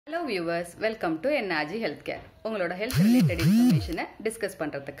Hello viewers, welcome to NRG Healthcare. உங்களோட health related information discuss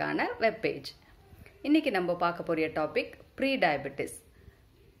பண்றதுக்கான web page. இன்னைக்கு நம்ம பார்க்க போற டாபிக் pre-diabetes.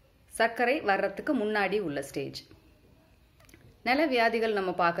 சர்க்கரை வர்றதுக்கு முன்னாடி உள்ள ஸ்டேஜ். நல்ல வியாதிகள்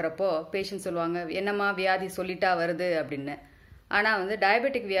நம்ம பார்க்கறப்போ பேஷண்ட் சொல்வாங்க என்னம்மா வியாதி சொல்லிட்டா வருது அப்படினு. ஆனா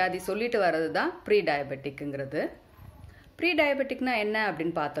டயபெட்டிக் வியாதி சொல்லிட்டு வரது தான் pre-diabeticங்கிறது. pre-diabeticனா என்ன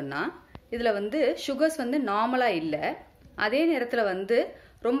அப்படினு பார்த்தோம்னா இதுல sugars நார்மலா இல்ல. அதே நேரத்துல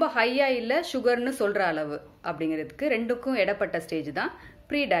ரொம்ப ஹையா இல்ல சுகர்னு சொல்ற அளவு அப்படிங்கிறதுக்கு ரெண்டுக்கும் இடப்பட்ட ஸ்டேஜ் தான்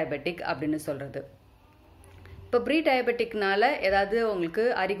ப்ரீ டயபெட்டிக் அப்படின்னு சொல்றது. இப்போ ப்ரீ டயபெட்டிக்னால ஏதாவது உங்களுக்கு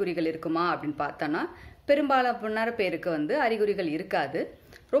அறிகுறிகள் இருக்குமா அப்படின்னு பார்த்தோன்னா பெரும்பாலான பேருக்கு அறிகுறிகள் இருக்காது.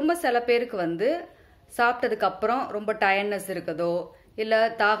 ரொம்ப சில பேருக்கு சாப்பிட்டதுக்கு அப்புறம் ரொம்ப டயர்ட்னஸ் இருக்குதோ இல்ல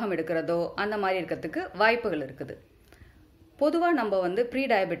தாகம் எடுக்கிறதோ அந்த மாதிரி இருக்கிறதுக்கு வாய்ப்புகள் இருக்குது. பொதுவாக நம்ம ப்ரீ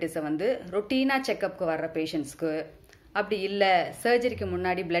டயபெட்டிஸை ரொட்டீனா செக்அப்க்கு வர்ற பேஷண்ட்ஸ்க்கு அப்படி இல்ல சர்ஜரிக்கு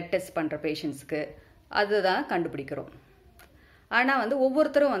முன்னாடி பிளட் டெஸ்ட் பண்ற பேஷண்ட்ஸ்க்கு அதுதான் கண்டுபிடிக்கிறோம். ஆனா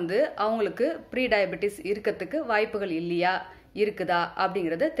ஒவ்வொருத்தரும் அவங்களுக்கு ப்ரீ டயபெட்டிஸ் இருக்கிறதுக்கு வாய்ப்புகள் இல்லையா இருக்குதா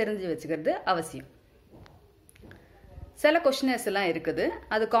அப்படிங்கறத தெரிஞ்சு வச்சுக்கிறது அவசியம். சில क्वेश्चंस எல்லாம் இருக்குது.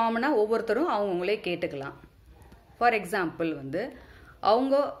 அது காமனா ஒவ்வொருத்தரும் அவங்களே கேட்டுக்கலாம். ஃபார் எக்ஸாம்பிள்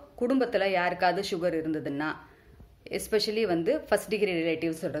அவங்க குடும்பத்துல யாருக்காவது சுகர் இருந்ததுன்னா எஸ்பெஷலி ஃபர்ஸ்ட் டிகிரி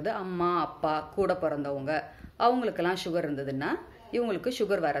ரிலேட்டிவ்ஸ் சொல்றது அம்மா அப்பா கூட பிறந்தவங்க அவங்களுக்கெல்லாம் சுகர் இருந்ததுன்னா இவங்களுக்கு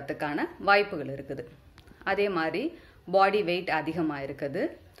சுகர் வரதுக்கான வாய்ப்புகள் இருக்குது. அதே மாதிரி பாடி வெயிட் அதிகமாக இருக்குது,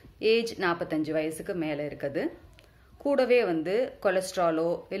 ஏஜ் 45 வயசுக்கு மேலே இருக்குது, கூடவே கொலஸ்ட்ராலோ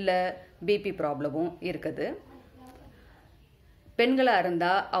இல்லை பிபி ப்ராப்ளமும் இருக்குது. பெண்களாக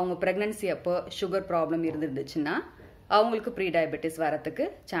இருந்தால் அவங்க ப்ரெக்னன்சி அப்போ சுகர் ப்ராப்ளம் இருந்துச்சுன்னா அவங்களுக்கு ப்ரீ டயபெட்டிஸ் வரத்துக்கு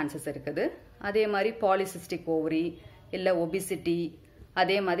சான்சஸ் இருக்குது. அதே மாதிரி பாலிசிஸ்டிக் ஓவரி இல்லை ஒபிசிட்டி,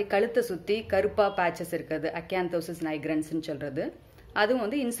 அதே மாதிரி கழுத்தை சுற்றி கருப்பா பேச்சஸ் இருக்குது, அக்கியாந்தோசிஸ் நைக்ரன்ஸ்ன்னு சொல்றது, அதுவும்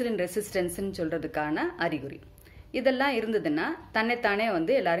இன்சுலின் ரெசிஸ்டன்ஸ்ன்னு சொல்றதுக்கான அறிகுறி. இதெல்லாம் இருந்ததுன்னா தன்னைத்தானே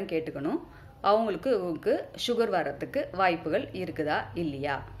எல்லாரும் கேட்டுக்கணும் அவங்களுக்கு சுகர் வர்றதுக்கு வாய்ப்புகள் இருக்குதா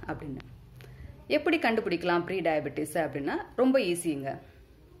இல்லையா அப்படின்னு. எப்படி கண்டுபிடிக்கலாம் ப்ரீ டயபெட்டிஸ் அப்படின்னா ரொம்ப ஈஸிங்க.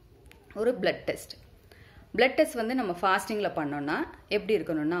 ஒரு பிளட் டெஸ்ட். பிளட் டெஸ்ட் நம்ம ஃபாஸ்டிங்கில் பண்ணோம்னா எப்படி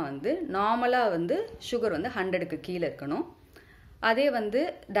இருக்கணும்னா நார்மலாக சுகர் 100க்கு கீழே இருக்கணும். அதே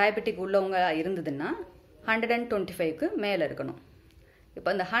டயபெட்டிக் உள்ளவங்க இருந்ததுன்னா 125க்கு மேலே இருக்கணும். இப்போ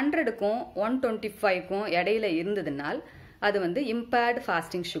அந்த 100க்கும் 125க்கும் இடையில இருந்ததுனால் அது இம்பேர்டு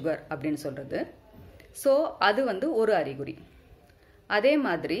ஃபாஸ்டிங் சுகர் அப்படின்னு சொல்றது. ஸோ அது ஒரு அறிகுறி. அதே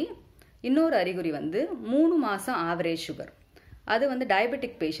மாதிரி இன்னொரு அறிகுறி 3 மாசம் ஆவரேஜ் சுகர். அது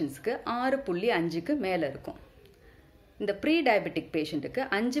டயபெட்டிக் பேஷண்ட்ஸ்க்கு 6.5க்கு மேலே இருக்கும். இந்த ப்ரீ டயபெட்டிக் பேஷண்ட்டுக்கு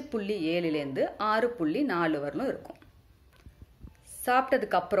 5.7லேருந்து 6.4 வரலும் இருக்கும்.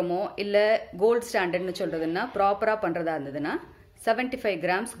 சாப்பிட்டதுக்கு அப்புறமோ இல்லை கோல்ட் ஸ்டாண்டர்ட்னு சொல்றதுன்னா ப்ராப்பராக பண்ணுறதா இருந்ததுன்னா 75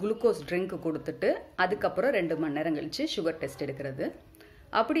 கிராம்ஸ் குளுக்கோஸ் ட்ரிங்க் கொடுத்துட்டு அதுக்கப்புறம் 2 மணி நேரம் கழிச்சு சுகர் டெஸ்ட் எடுக்கிறது.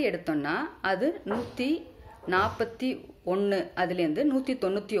 அப்படி எடுத்தோம்னா அது 141 அதுலேருந்து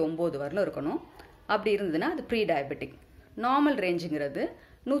 199 வரலும் இருக்கணும். அப்படி இருந்ததுன்னா அது ப்ரீ டயபெட்டிக். நார்மல் ரேஞ்சுங்கிறது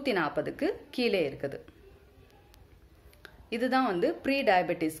 140க்கு கீழே இருக்குது. இதுதான் ப்ரீ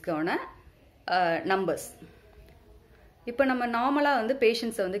டயபெட்டிஸ்க்கான நம்பர்ஸ். இப்போ நம்ம நார்மலாக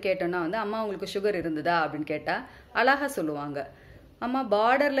பேஷண்ட்ஸை கேட்டோம்னா அம்மா உங்களுக்கு சுகர் இருந்ததா அப்படின்னு கேட்டால் அழகா சொல்லுவாங்க, அம்மா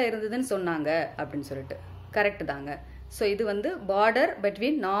பார்டரில் இருந்ததுன்னு சொன்னாங்க அப்படின்னு சொல்லிட்டு. கரெக்ட் தாங்க. ஸோ இது பார்டர்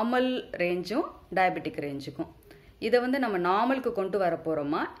பிட்வீன் நார்மல் ரேஞ்சும் டயபெட்டிக் ரேஞ்சுக்கும். இதை நம்ம நார்மலுக்கு கொண்டு வர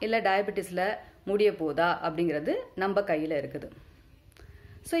போகிறோமா இல்லை டயபெட்டிஸில் முடிய போதா அப்படிங்கிறது நம்ம கையில் இருக்குது.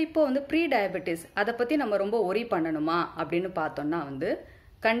 ஸோ இப்போ ப்ரீ டயபெட்டிஸ் அதை பற்றி நம்ம ரொம்ப ஒரி பண்ணணுமா அப்படின்னு பார்த்தோம்னா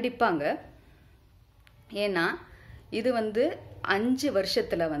கண்டிப்பாங்க. ஏன்னா இது 5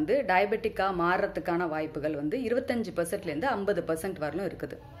 வருஷத்துல டயபெட்டிக்காக மாறுறதுக்கான வாய்ப்புகள் 25%லேருந்து 50% வரலும்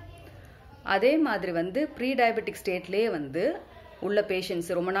இருக்குது. அதே மாதிரி ப்ரீ டயபெட்டிக் ஸ்டேட்லேயே உள்ள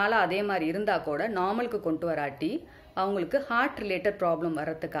பேஷண்ட்ஸ் ரொம்ப நாளாக அதே மாதிரி இருந்தால் கூட நார்மலுக்கு கொண்டு வராட்டி அவங்களுக்கு ஹார்ட் ரிலேட்டட் ப்ராப்ளம்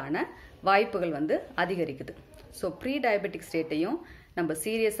வர்றதுக்கான வாய்ப்புகள் அதிகரிக்குது. ஸோ ப்ரீ டயபெட்டிக் ஸ்டேட்டையும் நம்ம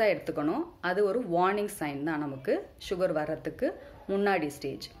சீரியஸாக எடுத்துக்கணும். அது ஒரு வார்னிங் சைன் தான் நமக்கு சுகர் வர்றதுக்கு முன்னாடி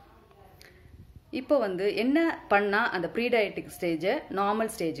ஸ்டேஜ். இப்போ என்ன பண்ணால் அந்த ப்ரீ டயபெட்டிக் ஸ்டேஜை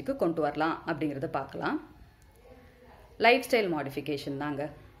நார்மல் ஸ்டேஜுக்கு கொண்டு வரலாம் அப்படிங்கிறத பார்க்கலாம். லைஃப் ஸ்டைல் மாடிஃபிகேஷன் தாங்க.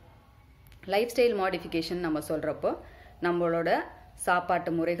 லைஃப் ஸ்டைல் மாடிஃபிகேஷன் நம்ம சொல்கிறப்போ நம்மளோட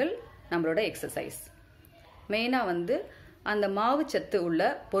சாப்பாட்டு முறைகள், நம்மளோட எக்ஸசைஸ், மெயினாக அந்த மாவு சத்து உள்ள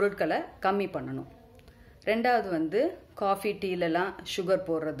பொருட்களை கம்மி பண்ணணும். ரெண்டாவது காஃபி டீலெலாம் சுகர்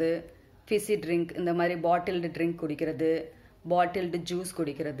போடுறது, ஃபிஸி ட்ரிங்க் இந்த மாதிரி பாட்டில்டு ட்ரிங்க் குடிக்கிறது, பாட்டில்டு ஜூஸ்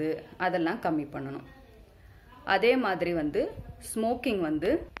குடிக்கிறது அதெல்லாம் கம்மி பண்ணணும். அதே மாதிரி ஸ்மோக்கிங்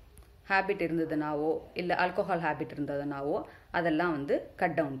ஹேபிட் இருந்ததுனாவோ இல்லை ஆல்கோஹால் ஹேபிட் இருந்ததுனாவோ அதெல்லாம் வந்து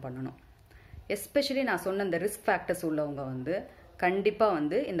கட் டவுன் பண்ணணும். எஸ்பெஷலி நான் சொன்ன இந்த ரிஸ்க் ஃபேக்டர்ஸ் உள்ளவங்க வந்து கண்டிப்பாக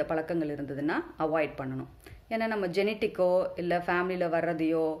வந்து இந்த பழக்கங்கள் இருந்ததுன்னா அவாய்ட் பண்ணணும். ஏன்னா நம்ம ஜெனட்டிக்கோ இல்லை ஃபேமிலியில்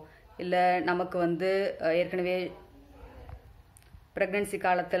வர்றதையோ இல்லை நமக்கு வந்து ஏற்கனவே ப்ரெக்னன்சி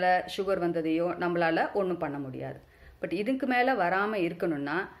காலத்தில் சுகர் வந்ததையோ நம்மளால் ஒன்றும் பண்ண முடியாது. பட் இதுக்கு மேலே வராமல்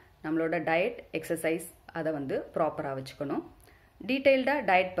இருக்கணும்னா நம்மளோட டயட், எக்ஸசைஸ் அதை வந்து ப்ராப்பராக வச்சுக்கணும். டீட்டெயில்டாக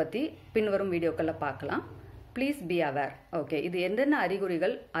டயட் பற்றி பின்வரும் வீடியோக்களில் பார்க்கலாம். Please be aware. ஓகே, இது என்னென்ன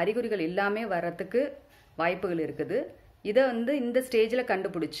அறிகுறிகள் இல்லாமல் வர்றதுக்கு வாய்ப்புகள் இருக்குது. இதை வந்து இந்த ஸ்டேஜில்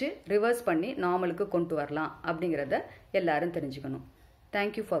கண்டுபிடிச்சி ரிவர்ஸ் பண்ணி நார்மலுக்கு கொண்டு வரலாம் அப்படிங்கிறத எல்லாரும் தெரிஞ்சுக்கணும்.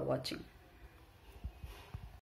 தேங்க்யூ ஃபார் வாட்சிங்.